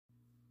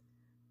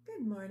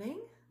Good morning.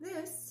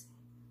 This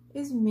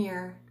is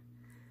Mir.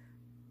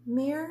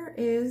 Mir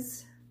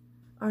is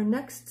our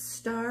next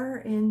star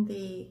in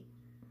the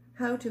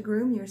How to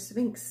Groom Your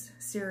Sphynx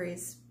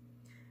series.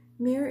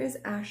 Mir is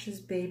Ash's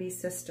baby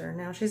sister.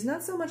 Now, she's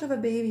not so much of a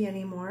baby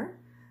anymore.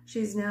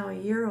 She's now a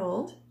year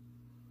old,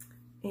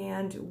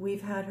 and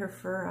we've had her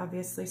for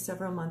obviously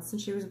several months, and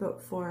she was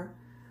about 4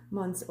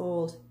 months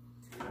old.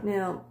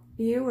 Now,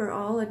 you were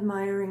all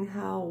admiring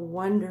how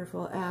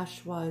wonderful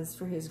Ash was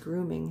for his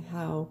grooming,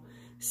 how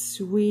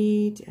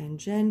sweet and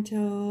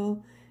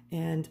gentle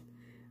and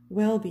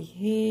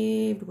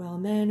well-behaved,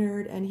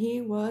 well-mannered, and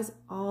he was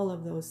all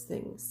of those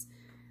things.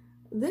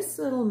 This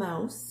little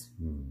mouse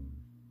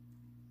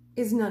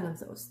is none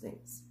of those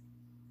things.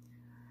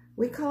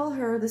 We call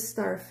her the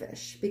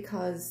Starfish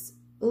because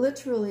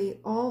literally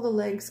all the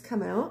legs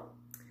come out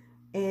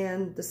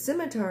and the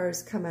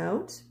scimitars come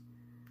out,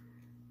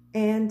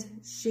 and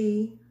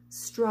she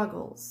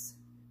struggles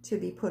to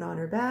be put on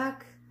her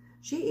back.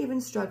 She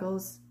even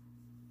struggles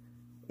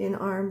in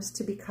arms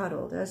to be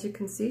cuddled. As you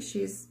can see,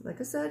 she's,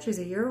 like I said, she's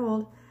a year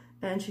old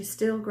and she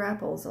still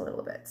grapples a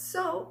little bit.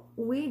 So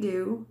we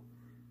do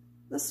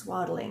the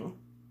swaddling.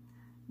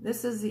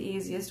 This is the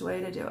easiest way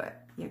to do it.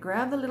 You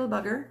grab the little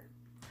bugger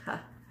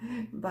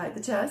by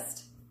the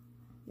chest,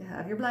 you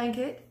have your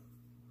blanket,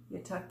 you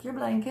tuck your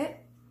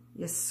blanket,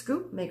 you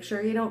scoop, make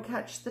sure you don't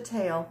catch the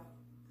tail,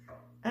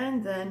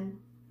 and then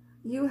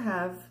you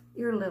have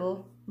your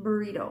little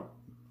burrito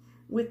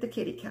with the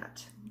kitty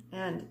cat.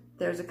 And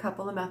there's a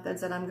couple of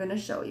methods that I'm going to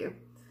show you.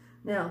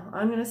 Now,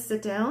 I'm going to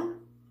sit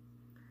down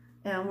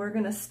and we're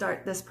going to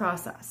start this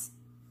process.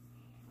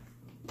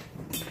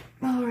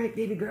 All right,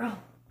 baby girl.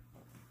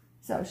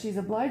 So she's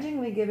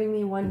obligingly giving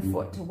me one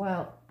foot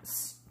while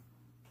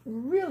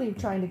really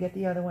trying to get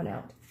the other one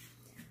out.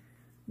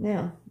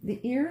 Now, the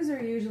ears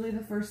are usually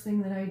the first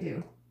thing that I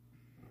do.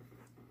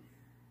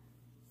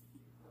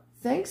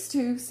 Thanks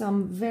to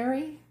some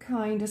very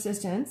kind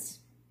assistance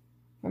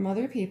from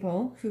other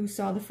people who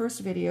saw the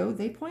first video,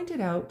 they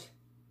pointed out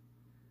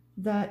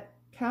that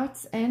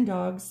cats and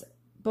dogs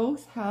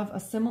both have a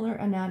similar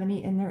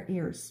anatomy in their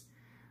ears.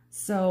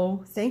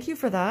 So thank you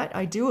for that.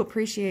 I do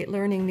appreciate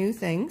learning new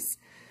things.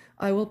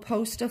 I will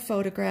post a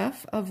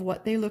photograph of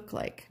what they look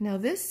like. Now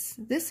this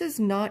is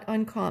not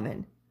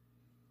uncommon.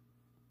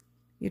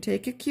 You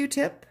take a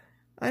Q-tip.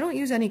 I don't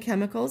use any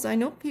chemicals. I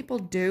know people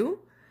do.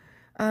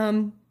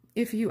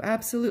 If you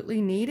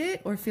absolutely need it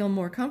or feel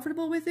more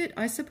comfortable with it,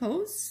 I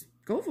suppose,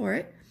 go for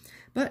it.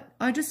 But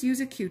I just use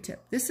a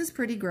Q-tip. This is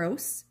pretty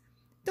gross.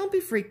 Don't be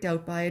freaked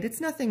out by it.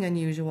 It's nothing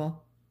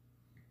unusual.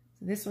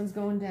 So this one's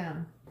going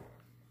down.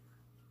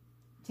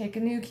 Take a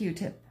new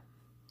Q-tip.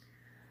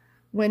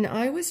 When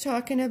I was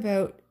talking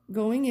about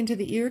going into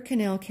the ear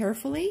canal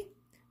carefully,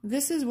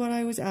 this is what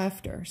I was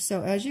after.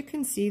 So as you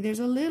can see, there's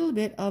a little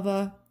bit of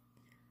a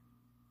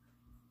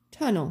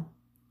tunnel.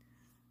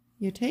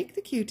 You take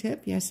the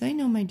Q-tip. Yes, I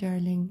know, my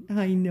darling.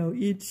 I know,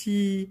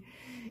 itchy.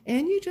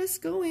 And you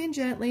just go in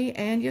gently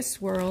and you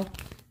swirl,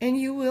 and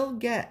you will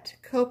get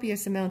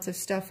copious amounts of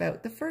stuff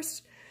out the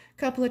first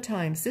couple of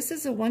times. This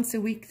is a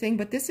once-a-week thing,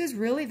 but this is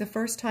really the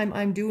first time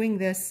I'm doing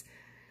this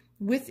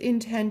with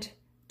intent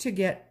to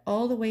get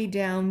all the way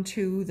down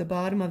to the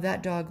bottom of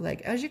that dog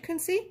leg. As you can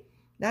see,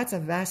 that's a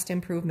vast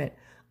improvement.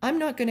 I'm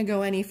not going to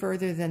go any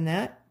further than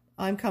that.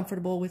 I'm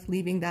comfortable with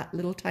leaving that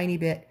little tiny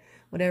bit,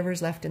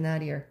 whatever's left in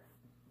that ear.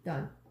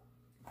 Done.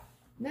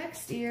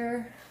 Next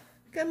ear.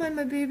 Come on,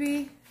 my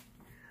baby.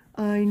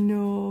 I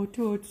know,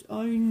 Toots,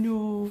 I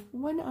know.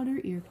 One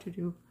other ear to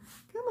do.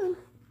 Come on.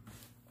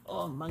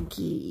 Oh,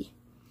 monkey.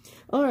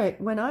 All right,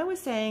 when I was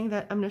saying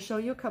that I'm going to show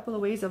you a couple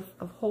of ways of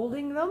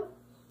holding them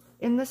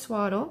in the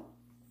swaddle,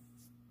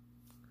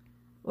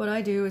 what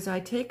I do is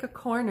I take a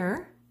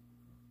corner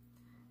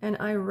and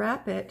I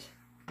wrap it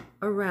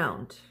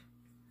around.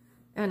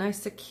 And I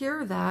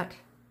secure that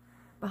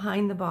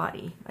behind the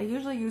body. I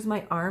usually use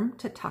my arm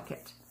to tuck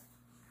it.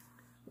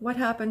 What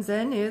happens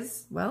then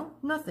is, well,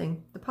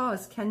 nothing. The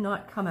paws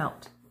cannot come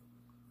out.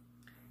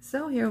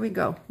 So here we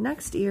go.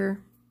 Next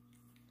ear.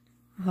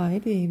 Hi,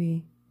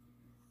 baby.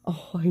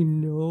 Oh, I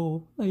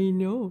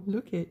know.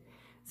 Look it.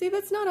 See,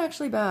 that's not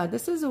actually bad.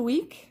 This is a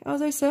week,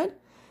 as I said.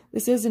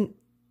 This is an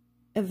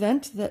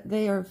event that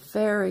they are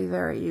very,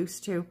 very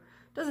used to.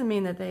 Doesn't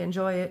mean that they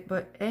enjoy it,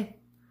 but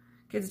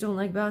kids don't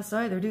like baths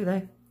either, do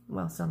they?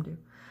 Well, some do.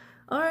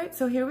 All right,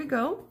 so here we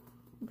go.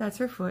 That's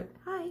her foot.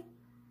 Hi.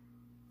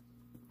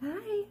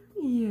 Hi.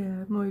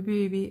 Yeah, my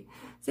baby.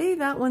 See,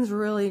 that one's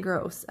really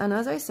gross. And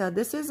as I said,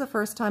 this is the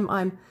first time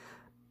I'm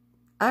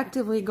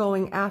actively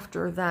going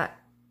after that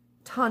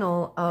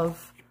tunnel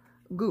of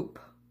goop.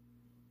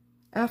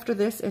 After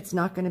this, it's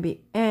not going to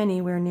be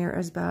anywhere near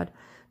as bad.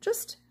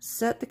 Just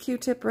set the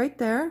Q-tip right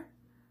there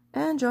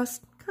and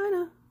just kind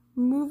of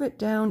move it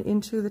down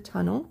into the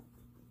tunnel.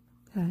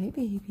 Hi,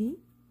 baby.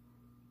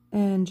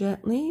 And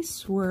gently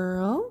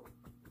swirl,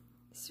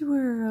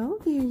 swirl,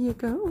 there you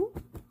go.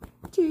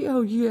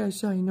 Oh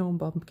yes, I know,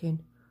 Bumpkin,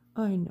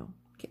 I know.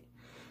 Okay,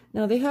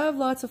 now they have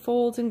lots of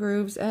folds and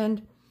grooves,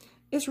 and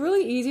It's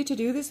really easy to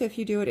do this if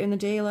you do it in the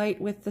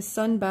daylight with the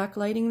sun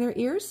backlighting their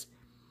ears.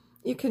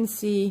 You can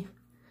see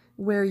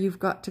where you've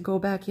got to go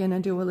back in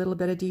and do a little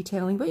bit of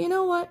detailing. But you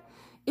know what?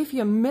 If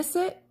you miss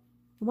it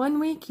one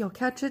week, you'll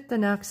catch it the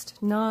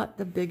next. Not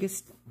the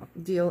biggest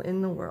deal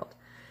in the world.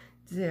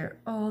 There,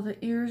 all the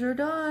ears are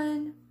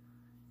done.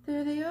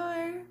 There they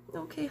are.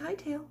 Okay, hi,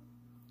 tail.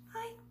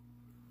 Hi.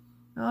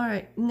 All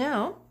right,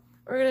 now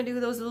we're going to do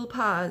those little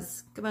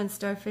paws. Come on,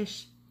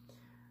 Starfish.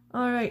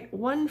 All right,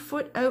 1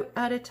 foot out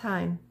at a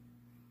time.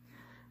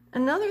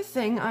 Another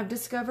thing I've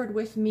discovered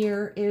with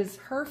Mir is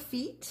her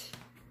feet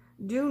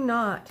do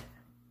not,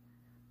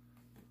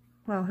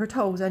 well, her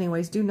toes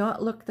anyways, do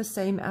not look the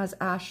same as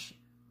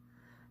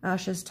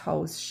Ash's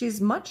toes.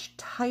 She's much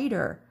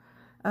tighter.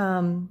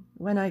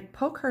 When I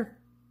poke her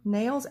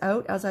nails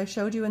out, as I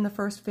showed you in the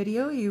first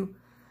video, you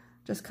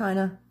just kind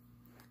of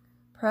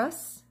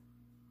press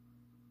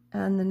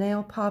and the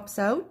nail pops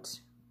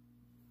out.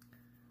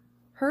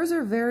 Hers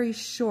are very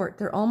short.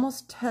 They're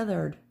almost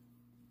tethered.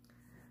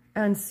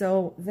 And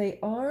so they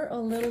are a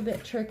little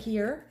bit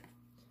trickier.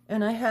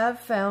 And I have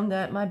found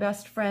that my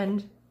best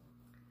friend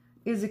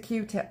is a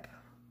Q-tip.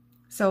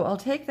 So I'll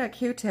take that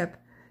Q-tip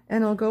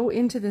and I'll go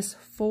into this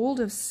fold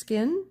of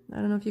skin. I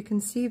don't know if you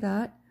can see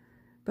that,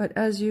 but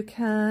as you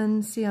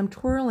can see, I'm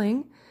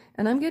twirling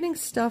and I'm getting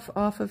stuff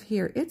off of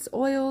here. It's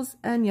oils,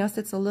 and yes,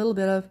 it's a little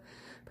bit of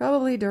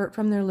probably dirt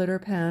from their litter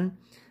pan.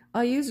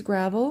 I use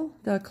gravel,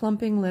 the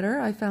clumping litter.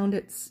 I found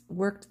it's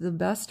worked the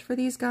best for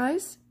these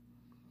guys.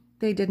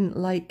 They didn't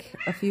like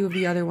a few of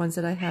the other ones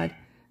that I had.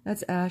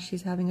 That's Ash,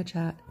 she's having a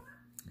chat.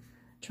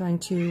 Trying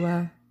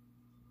to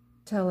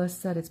tell us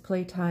that it's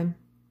playtime.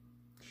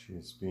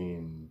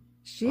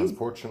 She's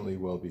unfortunately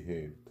well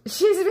behaved.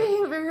 She's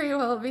being very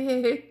well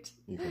behaved.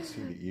 You can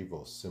see the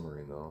evil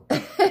simmering though.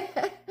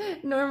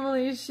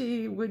 Normally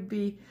she would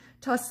be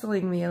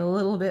tussling me a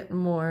little bit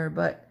more,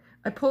 but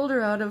I pulled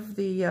her out of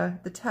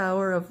the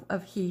tower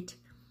of heat,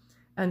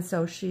 and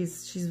so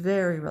she's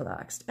very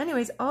relaxed.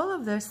 Anyways, all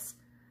of this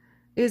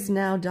is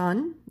now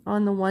done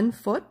on the 1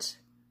 foot.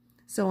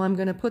 So I'm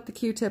going to put the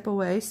Q-tip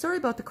away. Sorry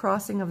about the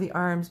crossing of the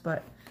arms,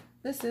 but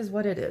this is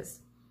what it is.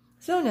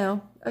 So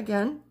now,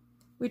 again,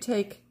 we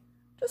take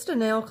just a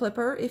nail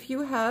clipper. If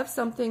you have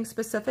something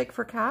specific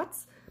for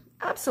cats,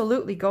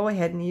 absolutely go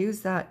ahead and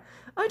use that.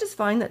 I just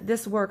find that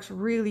this works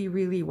really,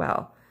 really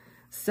well.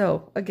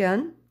 So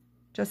again,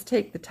 just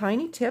take the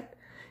tiny tip.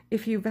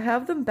 If you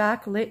have them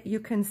backlit,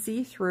 you can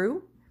see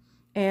through,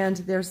 and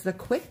there's the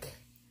quick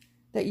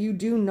that you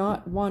do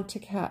not want to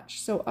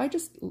catch. So I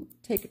just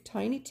take a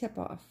tiny tip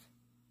off.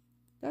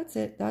 That's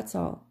it, that's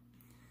all.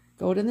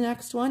 Go to the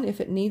next one.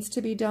 If it needs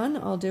to be done,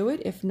 I'll do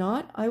it. If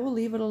not, I will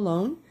leave it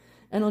alone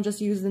and I'll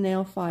just use the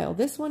nail file.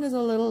 This one is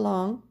a little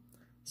long,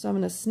 so I'm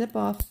going to snip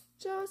off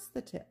just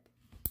the tip.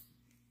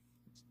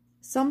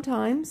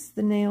 Sometimes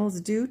the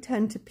nails do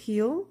tend to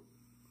peel.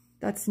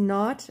 That's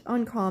not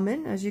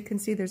uncommon. As you can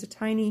see, there's a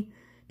tiny,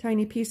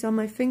 tiny piece on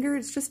my finger.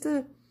 It's just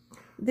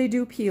they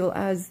do peel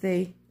as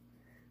they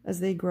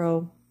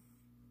grow.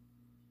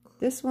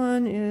 This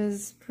one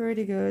is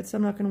pretty good, so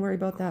I'm not going to worry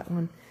about that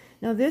one.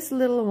 Now this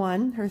little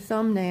one, her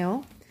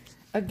thumbnail,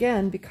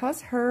 again,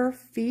 because her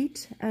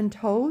feet and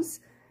toes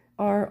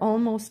are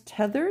almost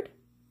tethered,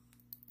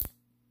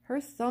 her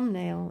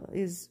thumbnail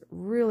is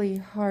really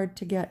hard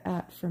to get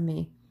at for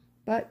me.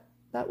 But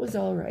that was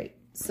all right,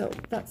 so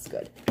that's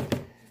good.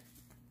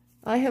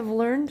 I have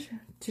learned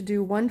to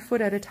do 1 foot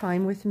at a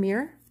time with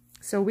Mir,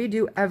 so we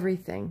do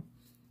everything.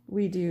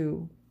 We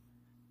do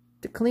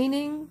the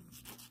cleaning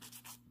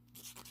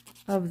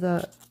of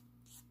the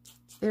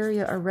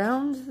area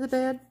around the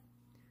bed.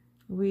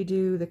 We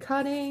do the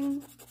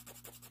cutting.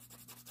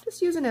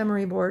 Just use an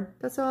emery board.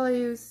 That's all I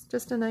use.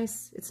 Just a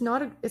nice, it's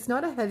not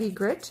a heavy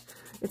grit.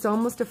 It's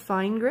almost a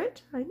fine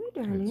grit. Hi, my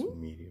darling. It's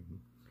medium.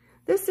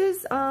 This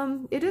is,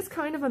 it is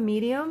kind of a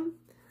medium.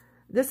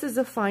 This is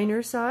a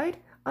finer side.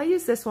 I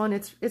use this one.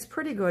 It's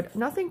pretty good.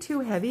 Nothing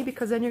too heavy,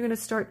 because then you're going to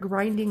start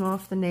grinding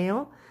off the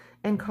nail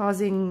and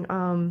causing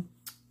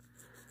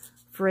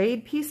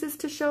frayed pieces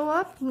to show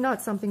up.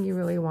 Not something you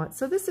really want.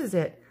 So this is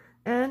it.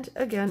 And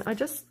again, I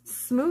just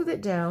smooth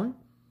it down.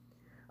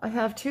 I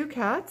have 2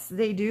 cats.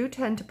 They do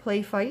tend to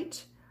play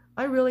fight.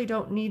 I really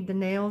don't need the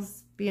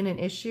nails being an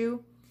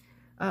issue.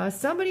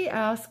 Somebody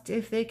asked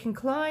if they can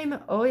climb.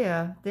 Oh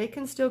yeah, they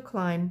can still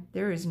climb.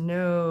 There is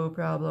no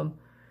problem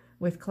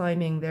with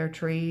climbing their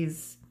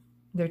trees,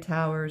 their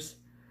towers.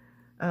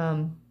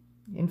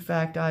 In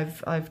fact,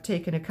 I've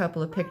taken a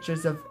couple of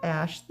pictures of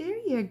Ash. There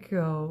you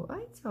go.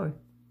 All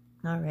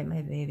right,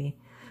 my baby.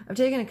 I've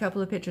taken a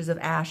couple of pictures of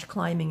Ash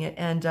climbing it,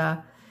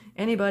 and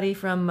anybody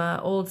from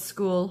old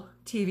school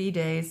TV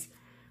days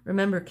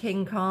remember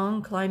King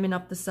Kong climbing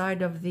up the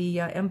side of the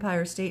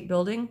Empire State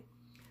Building?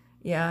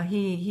 Yeah,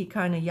 he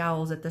kind of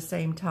yowls at the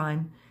same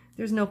time.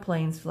 There's no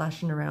planes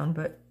flashing around,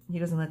 but he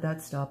doesn't let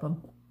that stop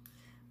him.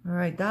 All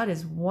right, that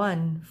is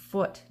 1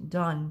 foot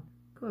done.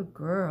 Good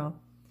girl.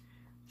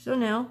 So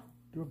now...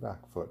 do a back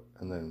foot,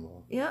 and then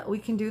we'll... yeah, we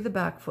can do the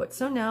back foot.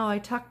 So now I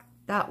tuck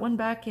that one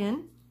back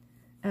in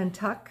and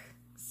tuck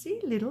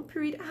See, little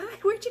Purita. Hi,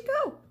 where'd you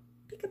go?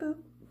 Peekaboo.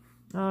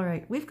 All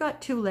right, we've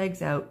got 2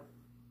 legs out.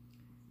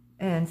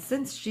 And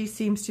since she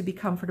seems to be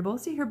comfortable,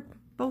 see her,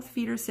 both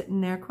feet are sitting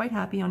there quite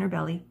happy on her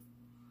belly.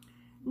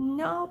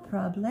 No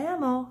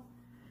problemo.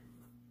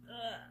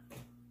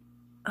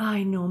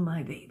 I know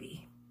my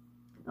baby.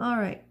 All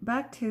right,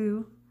 back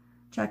to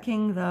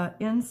checking the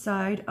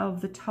inside of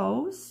the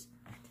toes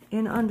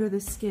in under the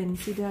skin.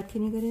 See, Dad,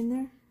 can you get in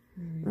there?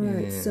 All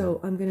right, so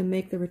I'm going to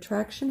make the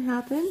retraction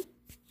happen.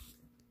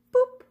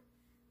 Boop.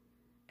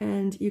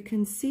 And you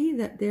can see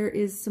that there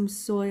is some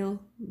soil,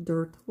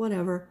 dirt,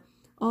 whatever,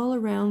 all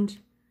around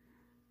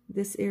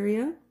this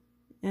area.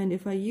 And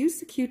if I use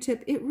the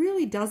Q-tip, it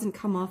really doesn't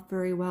come off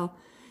very well.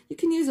 You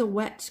can use a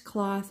wet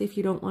cloth if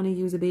you don't want to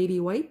use a baby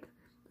wipe.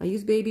 I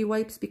use baby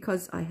wipes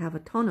because I have a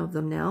ton of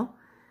them now.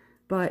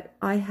 But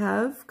I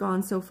have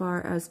gone so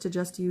far as to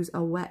just use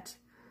a wet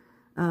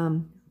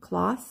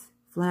cloth,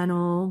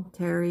 flannel,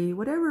 terry,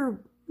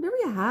 whatever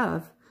you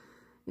have.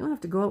 You don't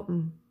have to go out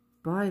and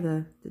buy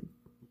the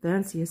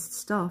fanciest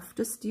stuff.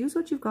 Just use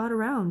what you've got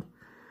around.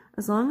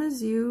 As long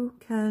as you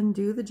can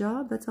do the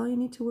job, that's all you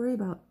need to worry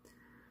about.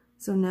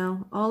 So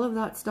now all of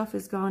that stuff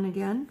is gone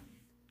again.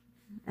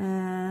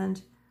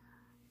 And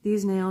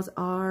these nails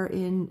are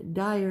in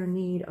dire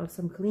need of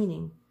some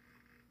cleaning.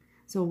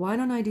 So why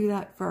don't I do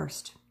that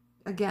first?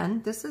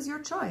 Again, this is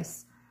your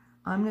choice.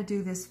 I'm going to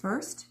do this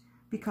first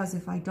because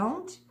if I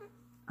don't,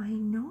 I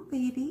know,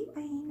 baby,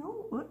 I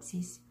know.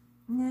 Oopsies.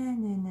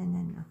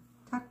 No.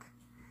 Tuck.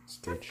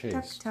 Stay Tuck,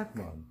 chaste. tuck, tuck.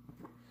 Come on.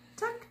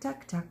 Tuck,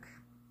 tuck, tuck.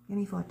 Give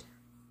me foot.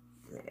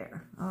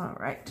 There. All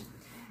right.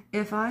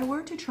 If I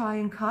were to try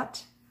and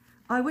cut,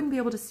 I wouldn't be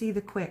able to see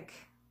the quick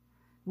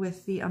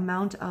with the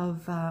amount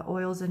of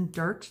oils and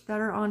dirt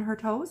that are on her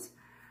toes.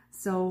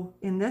 So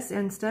in this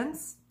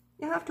instance,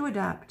 you have to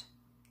adapt.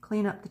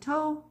 Clean up the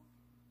toe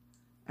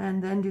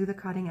and then do the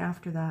cutting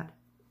after that.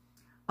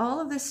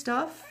 All of this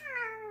stuff,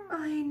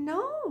 I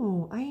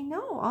know.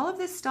 All of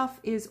this stuff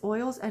is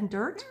oils and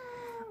dirt.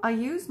 I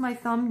use my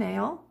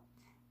thumbnail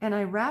and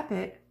I wrap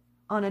it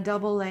on a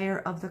double layer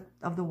of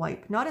the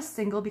wipe. Not a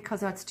single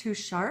because that's too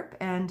sharp,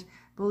 and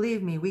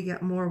believe me, we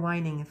get more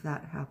whining if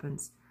that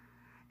happens.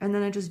 And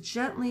then I just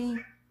gently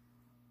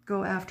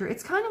go after.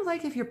 It's kind of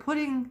like if you're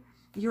putting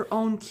your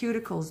own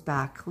cuticles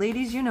back.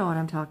 Ladies, you know what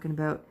I'm talking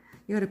about.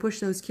 You got to push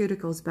those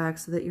cuticles back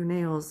so that your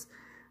nails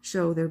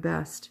show their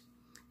best.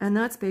 And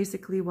that's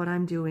basically what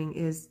I'm doing,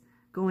 is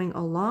going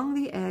along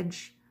the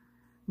edge,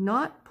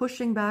 not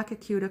pushing back a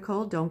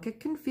cuticle. Don't get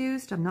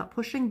confused. I'm not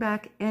pushing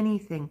back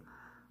anything.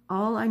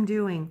 All I'm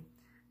doing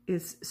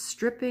is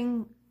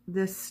stripping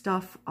this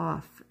stuff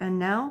off. And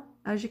now,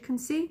 as you can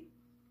see,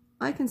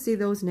 I can see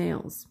those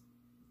nails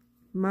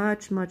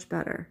much, much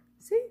better.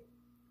 See?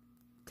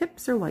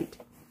 Tips are white.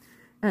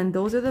 And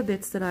those are the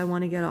bits that I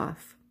want to get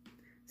off.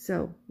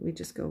 So we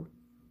just go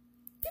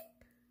tip.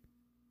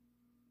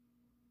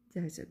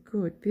 There's a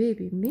good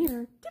baby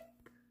mirror. Tip.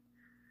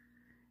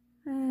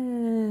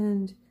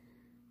 And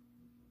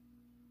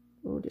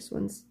oh, this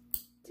one's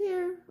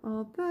there,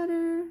 all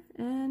better.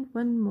 And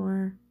one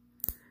more.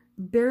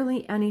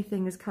 Barely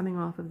anything is coming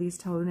off of these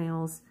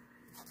toenails.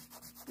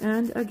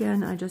 And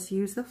again, I just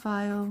use the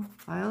file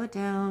it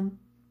down.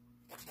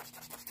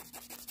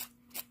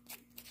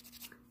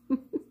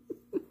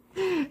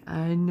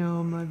 I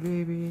know, my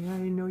baby. I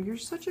know you're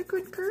such a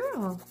good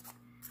girl.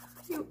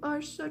 You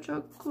are such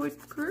a good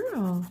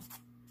girl.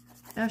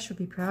 Ash will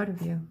be proud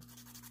of you,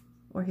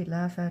 or he'd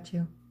laugh at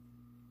you.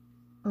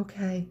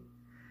 Okay,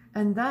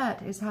 and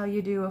that is how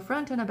you do a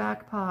front and a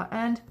back paw.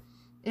 And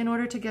in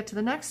order to get to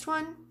the next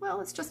one,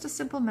 well, it's just a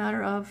simple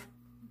matter of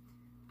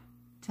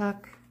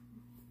tuck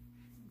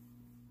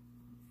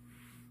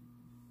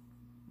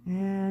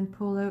and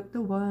pull out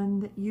the one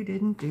that you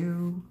didn't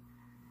do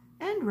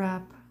and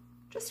wrap.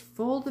 Just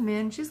fold them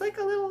in. She's like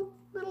a little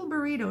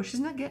burrito. She's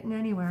not getting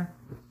anywhere.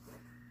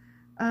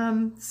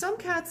 Some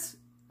cats,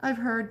 I've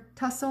heard,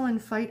 tussle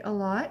and fight a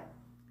lot.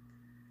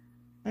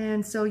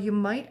 And so you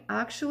might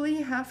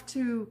actually have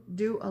to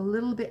do a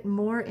little bit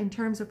more in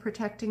terms of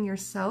protecting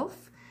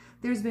yourself.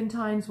 There's been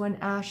times when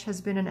Ash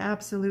has been an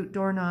absolute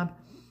doorknob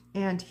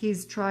and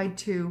he's tried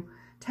to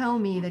tell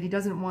me that he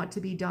doesn't want to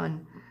be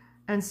done.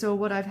 And so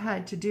what I've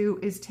had to do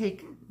is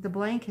take the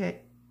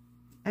blanket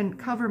and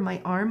cover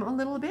my arm a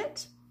little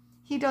bit.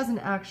 He doesn't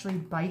actually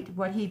bite.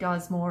 What he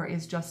does more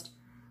is just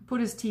put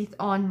his teeth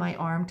on my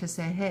arm to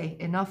say, hey,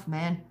 enough,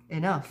 man,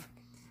 enough.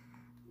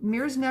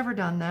 Mir's never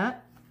done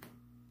that,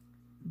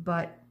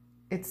 but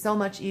it's so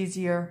much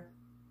easier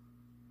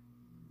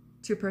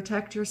to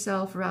protect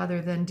yourself rather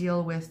than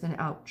deal with an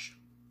ouch.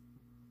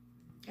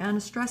 And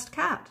a stressed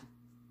cat.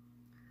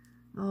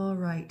 All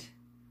right,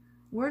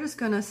 we're just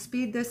gonna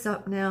speed this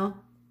up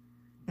now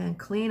and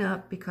clean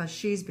up because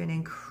she's been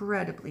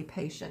incredibly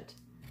patient.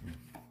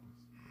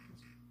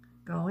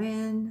 Go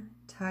in,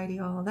 tidy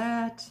all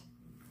that.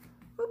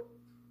 Boop,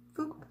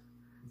 boop.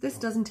 This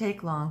doesn't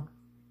take long.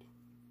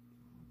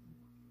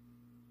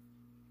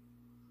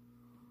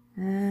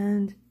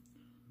 And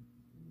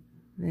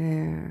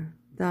there.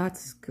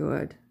 That's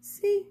good.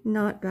 See,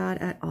 not bad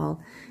at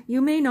all. You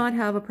may not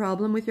have a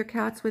problem with your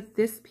cats with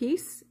this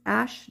piece.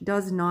 Ash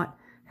does not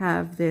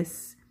have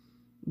this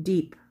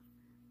deep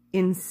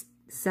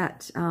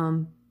inset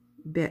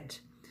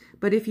bit.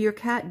 But if your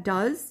cat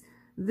does,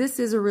 this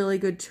is a really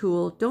good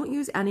tool. Don't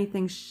use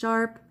anything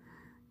sharp.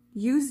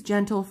 Use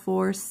gentle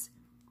force.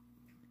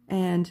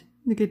 And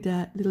look at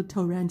that, little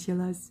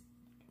tarantulas.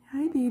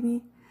 Hi,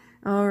 baby.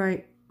 All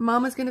right,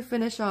 Mama's going to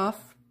finish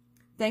off.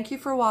 Thank you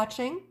for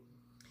watching.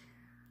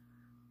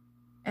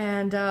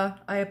 And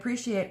I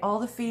appreciate all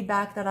the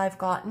feedback that I've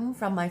gotten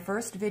from my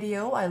first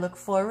video. I look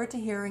forward to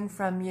hearing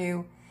from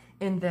you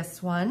in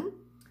this one.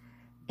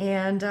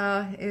 And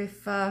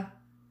if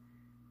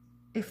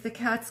the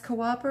cats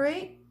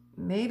cooperate,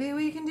 maybe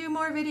we can do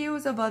more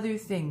videos of other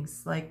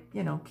things, like,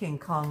 you know, King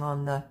Kong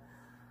on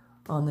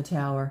the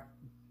tower.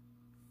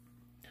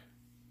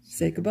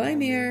 Say goodbye,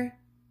 Mir.